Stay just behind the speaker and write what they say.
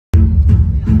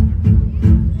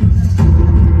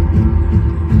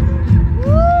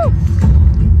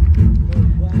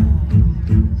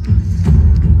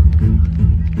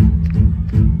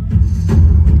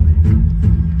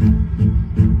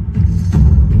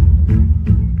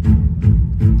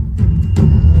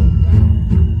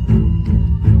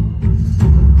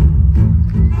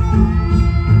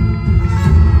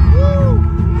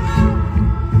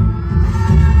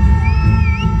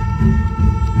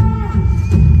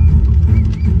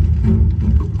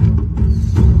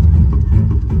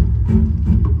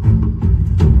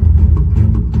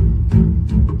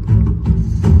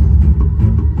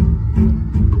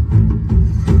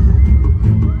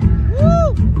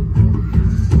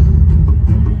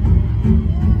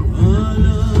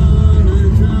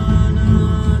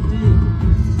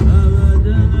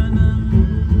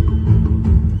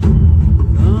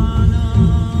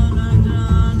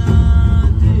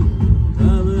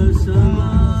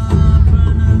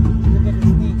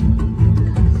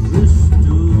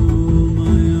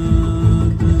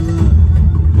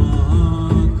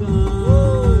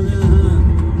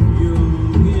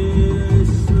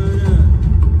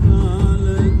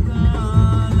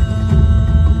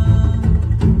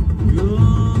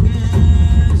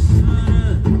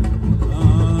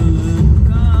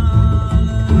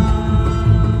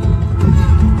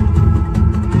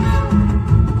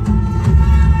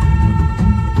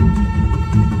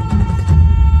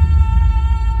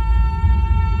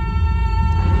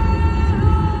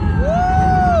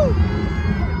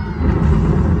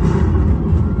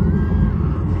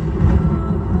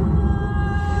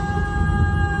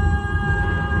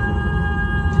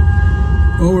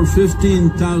Over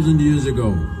 15,000 years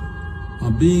ago, a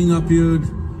being appeared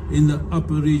in the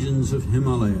upper regions of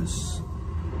Himalayas.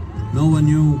 No one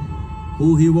knew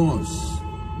who he was,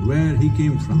 where he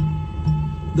came from.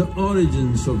 The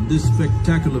origins of this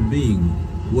spectacular being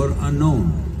were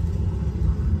unknown.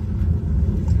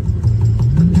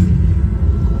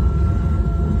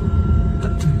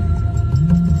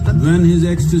 When his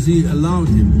ecstasy allowed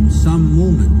him some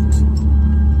movement,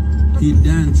 he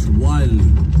danced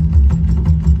wildly.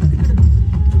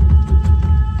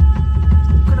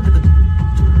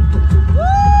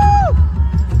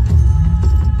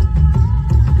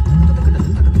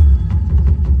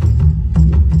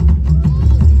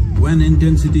 When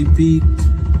intensity peaked,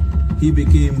 he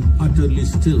became utterly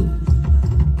still.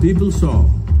 People saw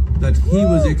that he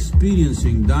was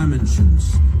experiencing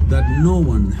dimensions that no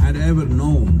one had ever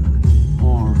known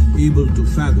or able to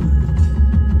fathom.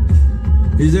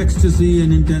 His ecstasy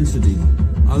and intensity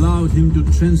allowed him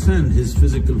to transcend his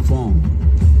physical form.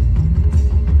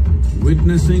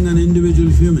 Witnessing an individual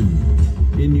human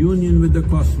in union with the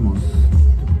cosmos,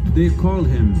 they called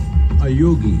him a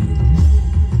yogi,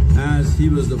 as he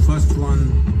was the first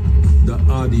one, the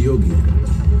Adiyogi.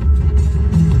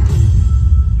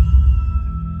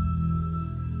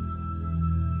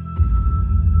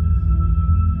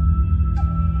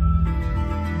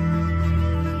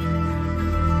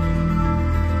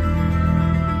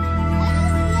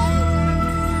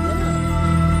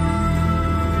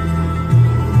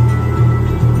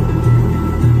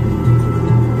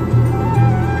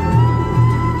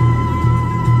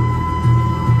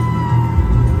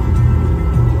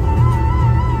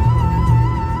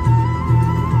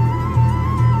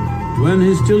 When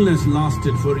his stillness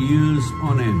lasted for years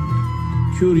on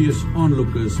end, curious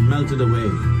onlookers melted away.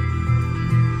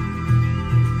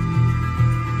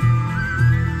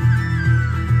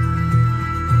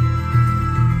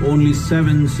 Only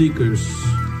 7 seekers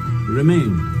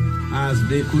remained, as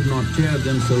they could not tear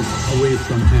themselves away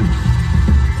from him.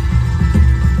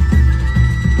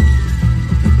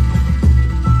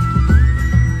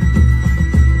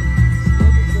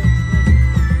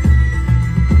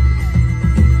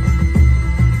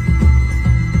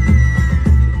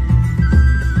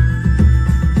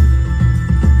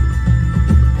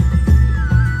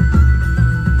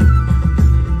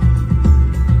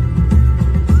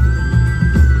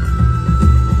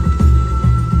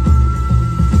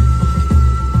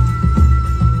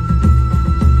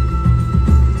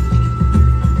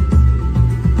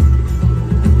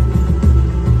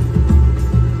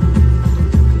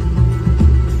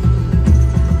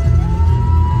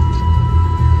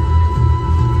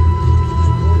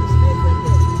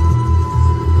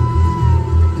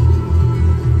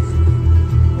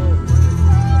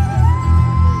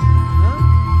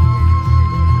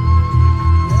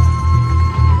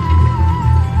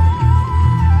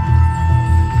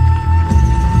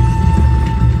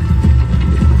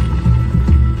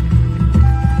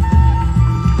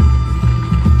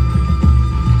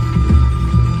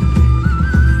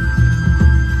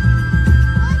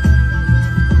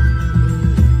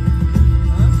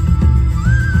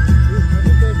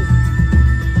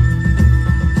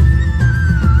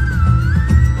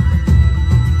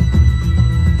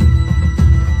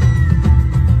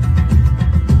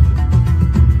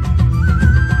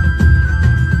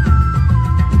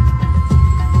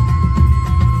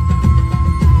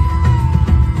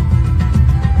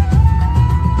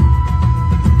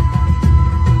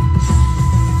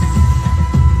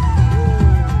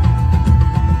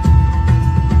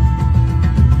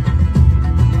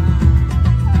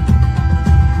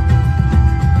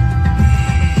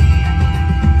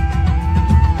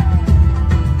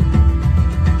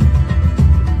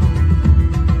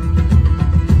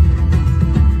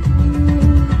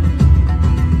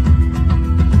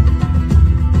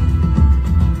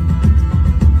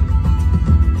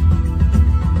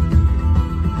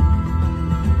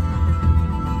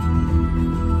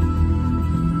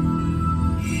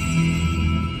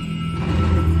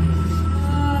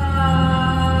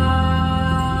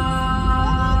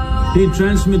 He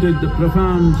transmitted the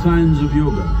profound science of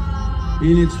yoga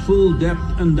in its full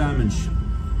depth and dimension.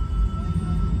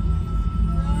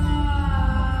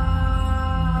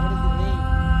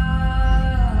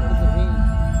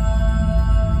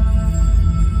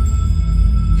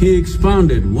 He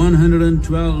expounded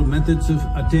 112 methods of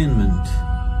attainment,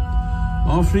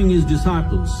 offering his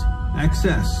disciples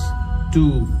access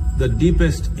to the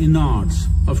deepest innards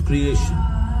of creation.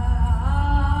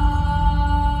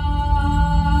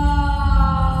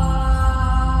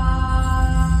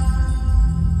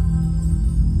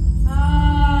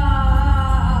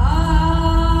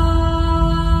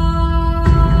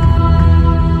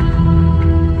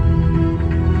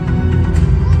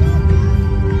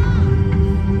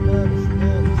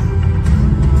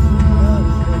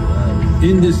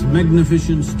 In this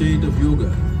magnificent state of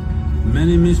yoga,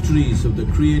 many mysteries of the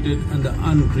created and the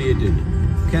uncreated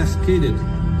cascaded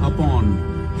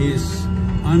upon his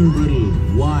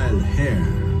unbridled wild hair.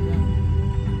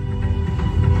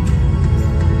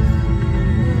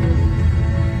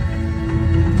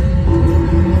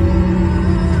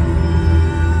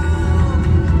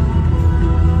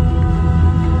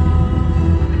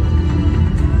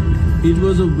 It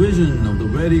was a vision of the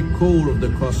very core of the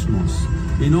cosmos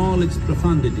in all its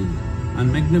profundity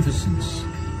and magnificence,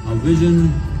 a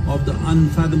vision of the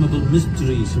unfathomable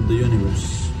mysteries of the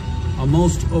universe, a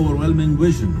most overwhelming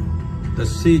vision the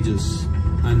sages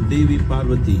and Devi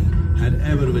Parvati had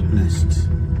ever witnessed.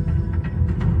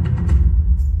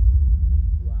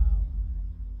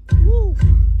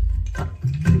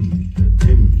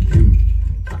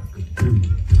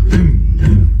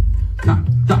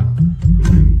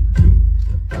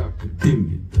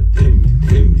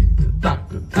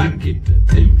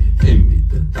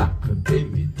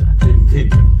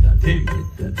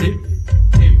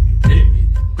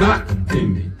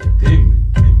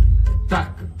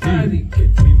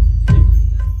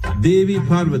 Devi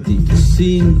Parvati,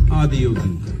 seeing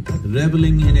Adiyogi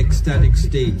reveling in ecstatic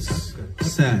states,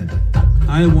 said,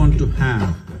 "I want to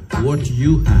have what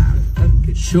you have.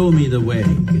 Show me the way."